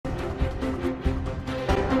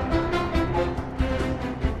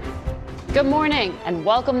Good morning and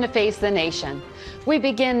welcome to Face the Nation. We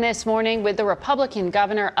begin this morning with the Republican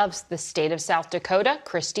governor of the state of South Dakota,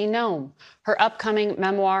 Noem. Her upcoming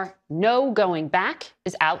memoir, No Going Back,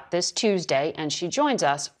 is out this Tuesday, and she joins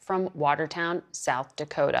us from Watertown, South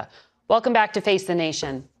Dakota. Welcome back to Face the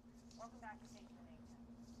Nation.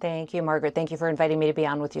 Thank you, Margaret. Thank you for inviting me to be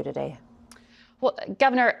on with you today. Well,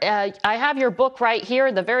 Governor, I have your book right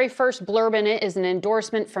here. The very first blurb in it is an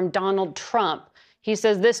endorsement from Donald Trump. He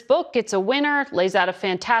says this book, it's a winner, lays out a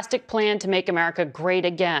fantastic plan to make America great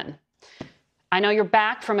again. I know you're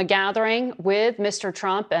back from a gathering with Mr.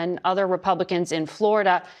 Trump and other Republicans in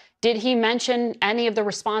Florida. Did he mention any of the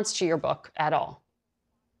response to your book at all?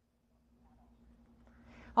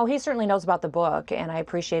 Oh, he certainly knows about the book, and I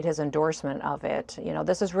appreciate his endorsement of it. You know,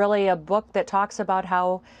 this is really a book that talks about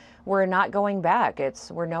how we're not going back.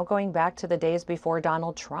 We're now going back to the days before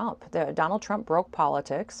Donald Trump. Donald Trump broke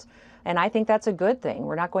politics, and I think that's a good thing.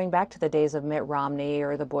 We're not going back to the days of Mitt Romney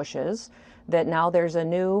or the Bushes, that now there's a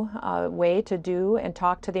new way to do and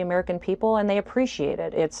talk to the American people, and they appreciate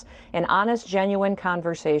it. It's an honest, genuine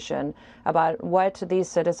conversation about what these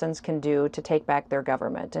citizens can do to take back their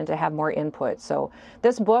government and to have more input. So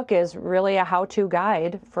this book is really a how-to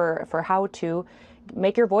guide for how to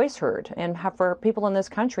make your voice heard, and for people in this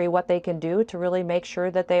country what they can do to really make sure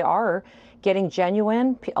that they are getting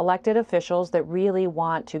genuine elected officials that really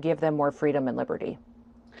want to give them more freedom and liberty.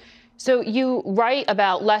 So you write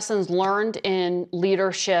about lessons learned in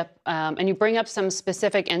leadership, and you bring up some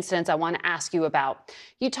specific incidents I want to ask you about.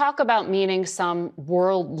 You talk about meeting some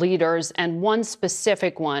world leaders, and one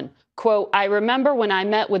specific one, quote, "I remember when I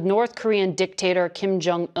met with North Korean dictator Kim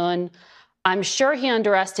Jong-un. I'm sure he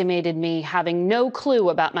underestimated me, having no clue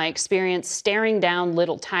about my experience staring down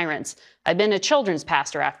little tyrants. I've been a children's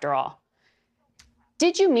pastor after all."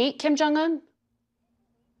 Did you meet Kim Jong-un?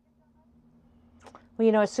 Well,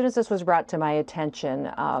 you know, as soon as this was brought to my attention,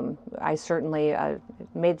 I certainly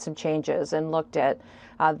made some changes and looked at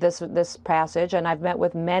this passage. And I've met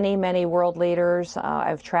with many, many world leaders.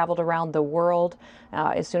 I've traveled around the world.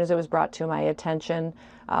 As soon as it was brought to my attention,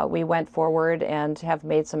 we went forward and have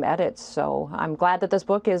made some edits. So I'm glad that this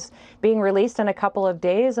book is being released in a couple of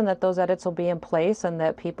days, and that those edits will be in place, and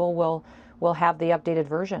that people will have the updated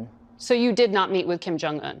version. So you did not meet with Kim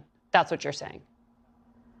Jong-un. That's what you're saying.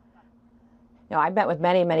 You know, I've met with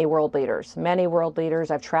many, many world leaders.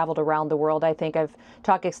 I've traveled around the world. I think I've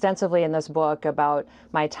talked extensively in this book about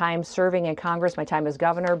my time serving in Congress, my time as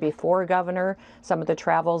governor, before governor, some of the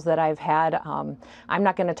travels that I've had. I'm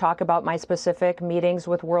not going to talk about my specific meetings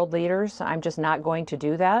with world leaders. I'm just not going to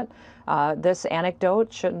do that. This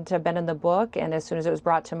anecdote shouldn't have been in the book, and as soon as it was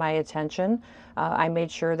brought to my attention, I made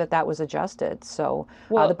sure that that was adjusted. So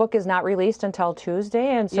the book is not released until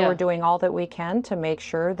Tuesday, and so we're doing all that we can to make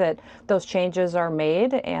sure that those changes are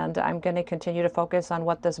made, and I'm going to continue to focus on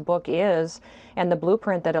what this book is and the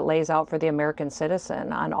blueprint that it lays out for the American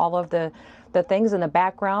citizen, on all of the things in the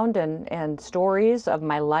background and stories of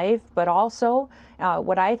my life, but also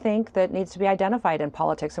what I think that needs to be identified in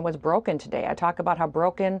politics and what's broken today. I talk about how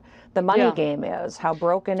broken the money game is, how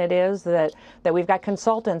broken it is that we've got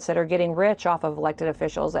consultants that are getting rich off of elected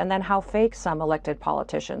officials, and then how fake some elected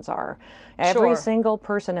politicians are. Every single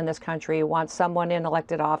person in this country wants someone in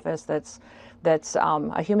elected office that's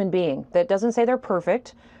a human being, that doesn't say they're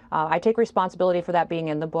perfect. I take responsibility for that being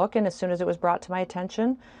in the book, and as soon as it was brought to my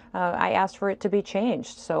attention, I asked for it to be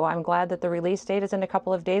changed. So I'm glad that the release date is in a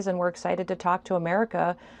couple of days, and we're excited to talk to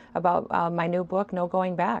America about my new book, No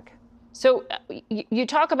Going Back. So you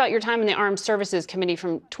talk about your time in the Armed Services Committee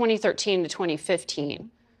from 2013 to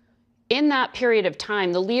 2015. In that period of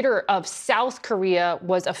time, the leader of South Korea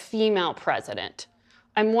was a female president.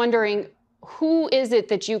 I'm wondering, who is it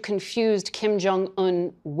that you confused Kim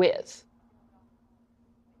Jong-un with?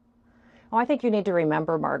 Well, I think you need to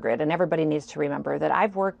remember, Margaret, and everybody needs to remember, that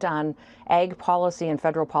I've worked on ag policy and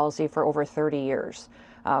federal policy for over 30 years.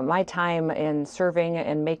 My time in serving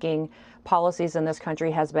and making policies in this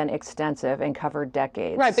country has been extensive and covered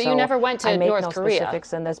decades. Right, but you never went to North Korea. I make no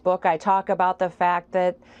specifics in this book. I talk about the fact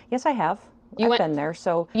that, yes, I have. I've been there.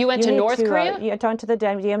 So you went to North Korea? You went to the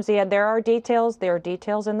DMZ, and there are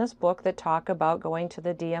details in this book that talk about going to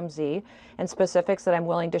the DMZ and specifics that I'm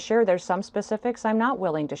willing to share. There's some specifics I'm not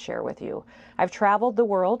willing to share with you. I've traveled the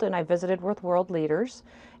world, and I visited with world leaders,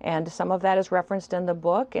 and some of that is referenced in the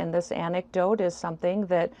book, and this anecdote is something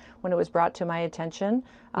that, when it was brought to my attention,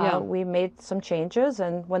 we made some changes,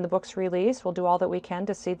 and when the book's released, we'll do all that we can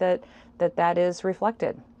to see that is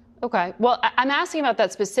reflected. Okay. Well, I'm asking about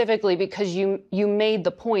that specifically because you made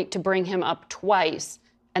the point to bring him up twice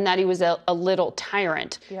and that he was a little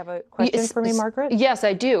tyrant. Do you have a question for me, Margaret? Yes,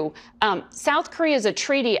 I do. South Korea is a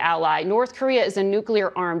treaty ally. North Korea is a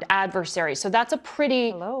nuclear-armed adversary. So that's a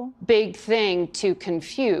pretty big thing to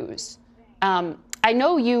confuse. I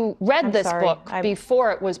know you read this book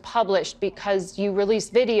before it was published because you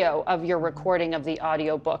released video of your recording of the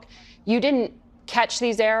audiobook. You didn't catch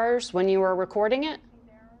these errors when you were recording it?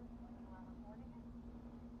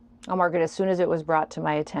 Oh, Margaret, as soon as it was brought to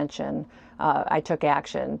my attention, I took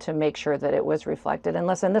action to make sure that it was reflected. And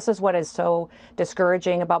listen, this is what is so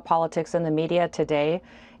discouraging about politics and the media today,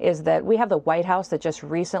 is that we have the White House that just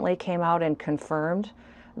recently came out and confirmed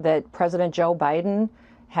that President Joe Biden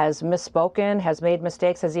has misspoken, has made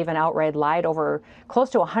mistakes, has even outright lied over close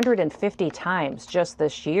to 150 times just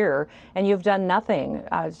this year, and you've done nothing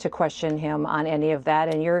to question him on any of that.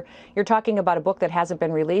 And you're talking about a book that hasn't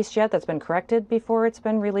been released yet, that's been corrected before it's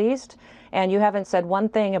been released, and you haven't said one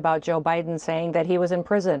thing about Joe Biden saying that he was in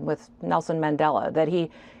prison with Nelson Mandela, that he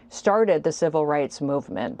started the civil rights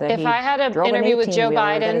movement. That if I had an interview with Joe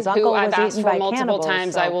Biden, who I've asked for multiple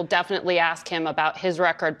times, I will definitely ask him about his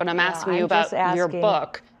record. But I'm asking you about your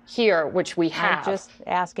book here, which we have. I'm just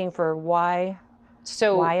asking for why.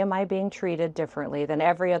 So why am I being treated differently than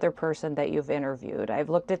every other person that you've interviewed? I've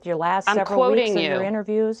looked at your last several weeks of your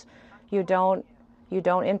interviews. You don't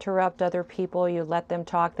interrupt other people. You let them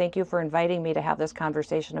talk. Thank you for inviting me to have this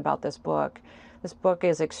conversation about this book. This book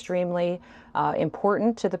is extremely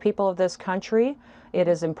important to the people of this country. It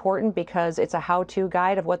is important because it's a how-to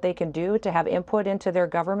guide of what they can do to have input into their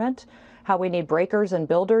government, how we need breakers and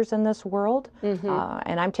builders in this world.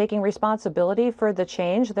 And I'm taking responsibility for the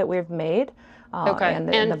change that we've made.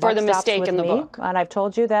 And for the mistake in the book. And I've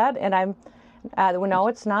told you that, and I'm no,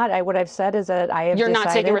 it's not. What I've said is that I have You're decided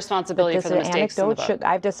not taking responsibility for the mistakes in the book.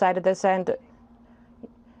 I've decided this, and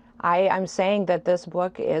I'm saying that this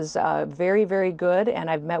book is very, very good,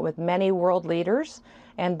 and I've met with many world leaders,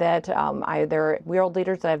 and that there are world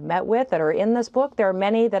leaders that I've met with that are in this book. There are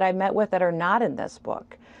many that I've met with that are not in this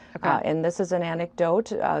book. And this is an anecdote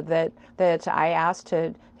that I asked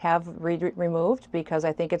to have removed because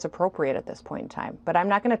I think it's appropriate at this point in time. But I'm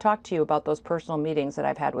not going to talk to you about those personal meetings that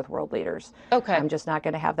I've had with world leaders. I'm just not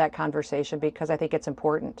going to have that conversation because I think it's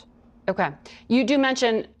important. You do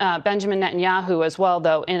mention Benjamin Netanyahu as well,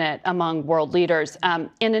 though, in it, among world leaders.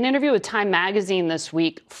 In an interview with Time magazine this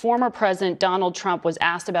week, former President Donald Trump was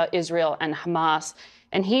asked about Israel and Hamas,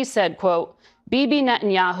 and he said, quote, "Bibi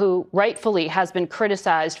Netanyahu rightfully has been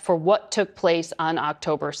criticized for what took place on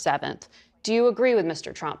October 7th. Do you agree with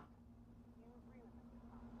Mr. Trump?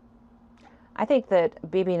 I think that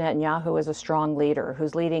Bibi Netanyahu is a strong leader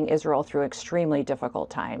who's leading Israel through extremely difficult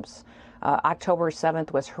times. October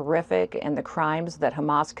 7th was horrific, and the crimes that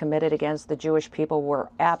Hamas committed against the Jewish people were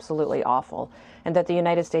absolutely awful, and that the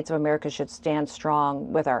United States of America should stand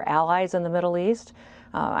strong with our allies in the Middle East.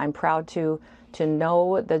 I'm proud to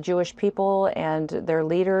know the Jewish people and their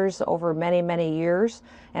leaders over many, many years.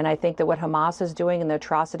 And I think that what Hamas is doing and the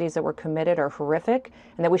atrocities that were committed are horrific,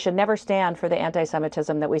 and that we should never stand for the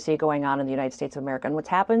anti-Semitism that we see going on in the United States of America. And what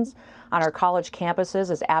happens on our college campuses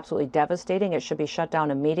is absolutely devastating. It should be shut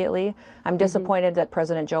down immediately. I'm disappointed that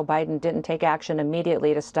President Joe Biden didn't take action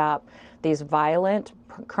immediately to stop these violent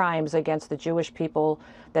crimes against the Jewish people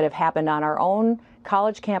that have happened on our own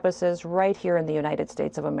college campuses right here in the United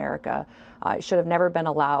States of America. It should have never been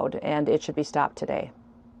allowed, and it should be stopped today.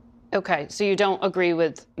 So you don't agree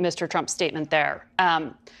with Mr. Trump's statement there.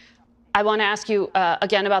 I want to ask you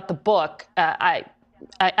again about the book.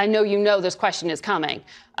 I know you know this question is coming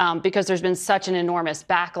because there's been such an enormous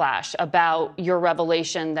backlash about your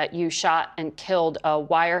revelation that you shot and killed a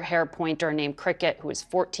wire hair pointer named Cricket, who was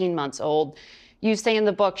 14 months old. You say in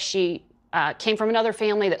the book she came from another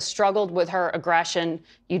family that struggled with her aggression.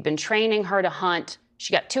 You'd been training her to hunt.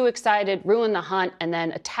 She got too excited, ruined the hunt, and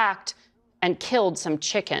then attacked and killed some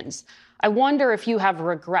chickens. I wonder if you have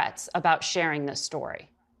regrets about sharing this story.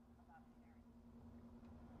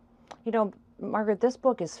 You know, Margaret, this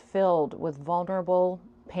book is filled with vulnerable,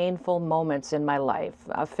 painful moments in my life,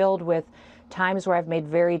 filled with times where I've made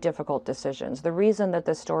very difficult decisions. The reason that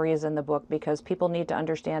this story is in the book, because people need to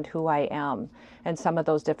understand who I am and some of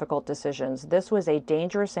those difficult decisions. This was a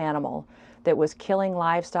dangerous animal that was killing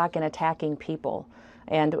livestock and attacking people.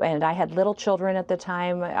 And I had little children at the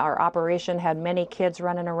time. Our operation had many kids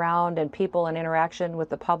running around and people in interaction with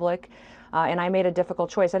the public. And I made a difficult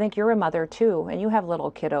choice. I think you're a mother too, and you have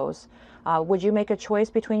little kiddos. Would you make a choice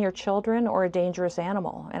between your children or a dangerous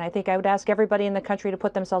animal? And I think I would ask everybody in the country to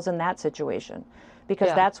put themselves in that situation, because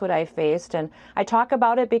that's what I faced. And I talk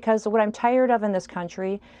about it because what I'm tired of in this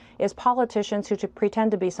country is politicians who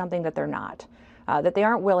pretend to be something that they're not. that they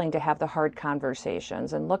aren't willing to have the hard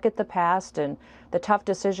conversations and look at the past and the tough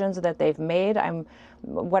decisions that they've made.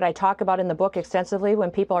 What I talk about in the book extensively when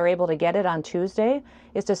people are able to get it on Tuesday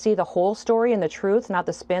is to see the whole story and the truth, not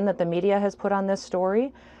the spin that the media has put on this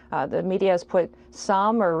story. The media has put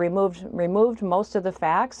some or removed most of the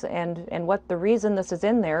facts, and what the reason this is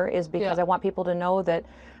in there is because I want people to know that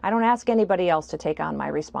I don't ask anybody else to take on my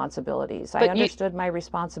responsibilities. I understood my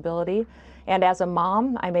responsibility, and as a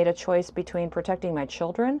mom, I made a choice between protecting my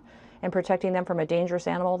children and protecting them from a dangerous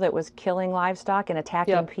animal that was killing livestock and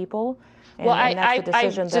attacking people. And, and that's the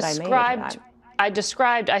decision that I made. I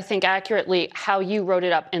described, I think accurately, how you wrote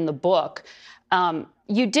it up in the book.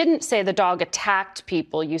 You didn't say the dog attacked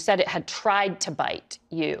people. You said it had tried to bite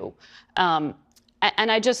you. And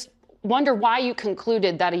I just wonder why you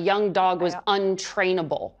concluded that a young dog was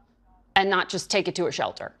untrainable and not just take it to a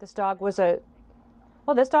shelter. This dog was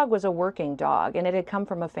a working dog, and it had come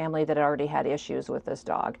from a family that had already had issues with this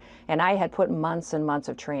dog. And I had put months and months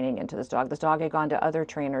of training into this dog. This dog had gone to other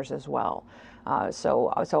trainers as well.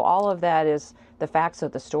 So all of that is the facts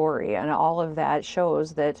of the story, and all of that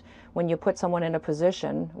shows that when you put someone in a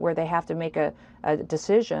position where they have to make a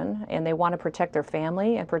decision and they want to protect their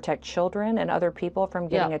family and protect children and other people from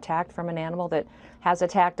getting attacked from an animal that has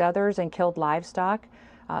attacked others and killed livestock,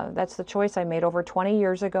 that's the choice I made over 20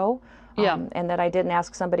 years ago. And that I didn't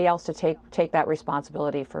ask somebody else to take that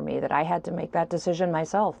responsibility for me, that I had to make that decision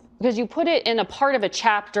myself. Because you put it in a part of a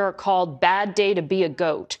chapter called Bad Day to Be a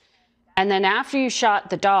Goat. And then after you shot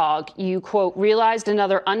the dog, you, quote, realized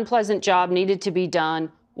another unpleasant job needed to be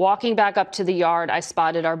done. Walking back up to the yard, I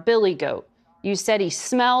spotted our billy goat. You said he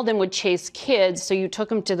smelled and would chase kids, so you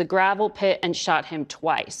took him to the gravel pit and shot him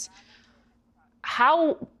twice.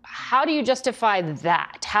 How do you justify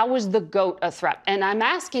that? How was the goat a threat? And I'm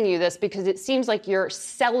asking you this because it seems like you're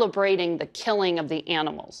celebrating the killing of the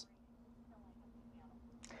animals.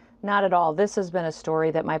 Not at all. This has been a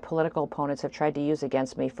story that my political opponents have tried to use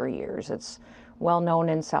against me for years. It's well known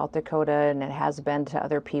in South Dakota, and it has been to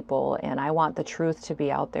other people. And I want the truth to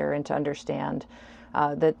be out there and to understand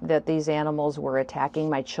that these animals were attacking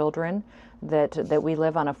my children, that we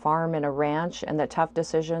live on a farm and a ranch, and that tough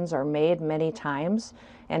decisions are made many times,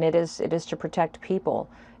 and it is to protect people.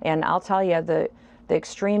 And I'll tell you, the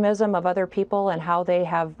extremism of other people and how they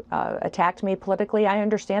have attacked me politically, I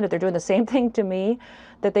understand it. They're doing the same thing to me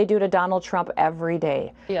that they do to Donald Trump every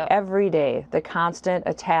day. Every day, the constant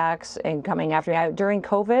attacks and coming after me. During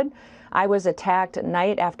COVID, I was attacked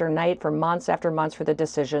night after night for months after months for the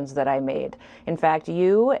decisions that I made. In fact,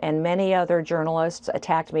 you and many other journalists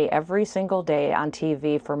attacked me every single day on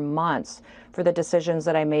TV for months for the decisions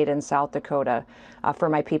that I made in South Dakota for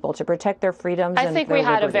my people to protect their freedoms and their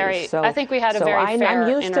liberties. I think we had a very fair I'm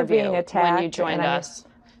used interview to being attacked when you joined us,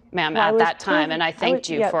 ma'am, at that time, and I thanked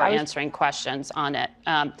you for answering questions on it.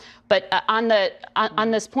 But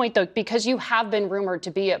on this point, though, because you have been rumored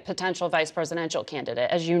to be a potential vice presidential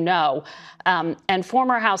candidate, as you know, and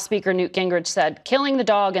former House Speaker Newt Gingrich said, killing the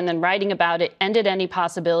dog and then writing about it ended any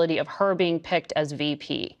possibility of her being picked as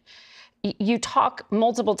VP. You talk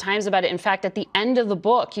multiple times about it. In fact, at the end of the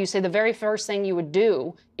book, you say the very first thing you would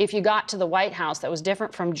do if you got to the White House that was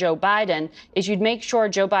different from Joe Biden is you'd make sure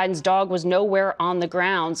Joe Biden's dog was nowhere on the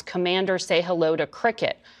grounds. Commander, say hello to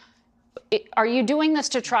Cricket. Are you doing this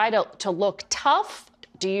to try to look tough?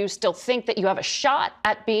 Do you still think that you have a shot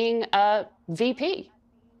at being a VP?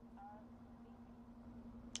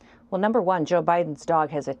 Well, number one, Joe Biden's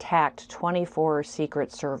dog has attacked 24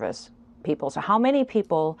 Secret Service people. So how many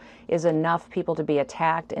people is enough people to be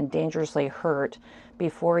attacked and dangerously hurt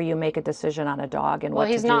before you make a decision on a dog and what to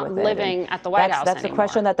do with it? Well, he's not living at the White House That's anymore. the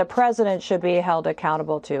question that the president should be held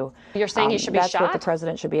accountable to. You're saying he should be shot? That's what the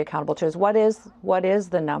president should be accountable to, is what is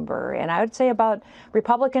the number? And I would say about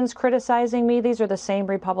Republicans criticizing me, these are the same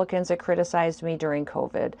Republicans that criticized me during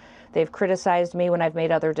COVID. They've criticized me when I've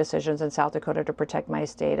made other decisions in South Dakota to protect my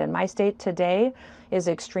state. And my state today is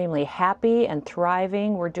extremely happy and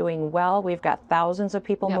thriving. We're doing well. We've got thousands of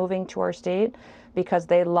people moving to our state because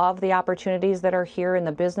they love the opportunities that are here and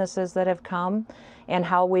the businesses that have come, and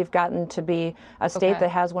how we've gotten to be a state that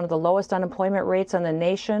has one of the lowest unemployment rates in the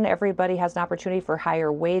nation. Everybody has an opportunity for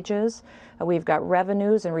higher wages. We've got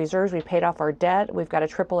revenues and reserves. We paid off our debt. We've got a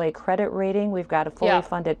AAA credit rating. We've got a fully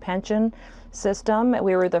funded pension system.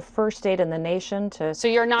 We were the first state in the nation to So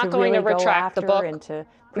you're not going really to retract the book, and to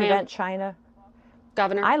prevent China.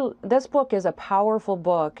 Governor? This book is a powerful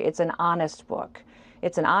book. It's an honest book.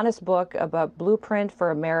 It's an honest book about blueprint for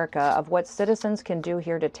America of what citizens can do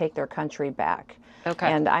here to take their country back.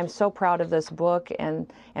 And I'm so proud of this book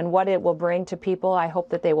and what it will bring to people. I hope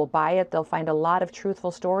that they will buy it. They'll find a lot of truthful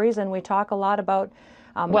stories, and we talk a lot about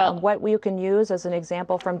Well, what you can use as an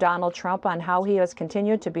example from Donald Trump on how he has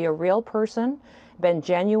continued to be a real person, been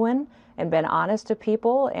genuine, and been honest to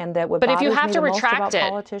people, and that what but if you bothers have me to the most about retract it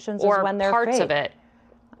politicians is or when they're parts fake. of it.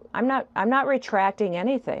 I'm not retracting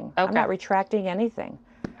anything. I'm Okay. not retracting anything.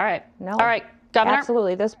 All right. No. All right, Governor.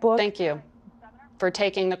 Absolutely. This book. Thank you for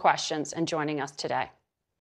taking the questions and joining us today.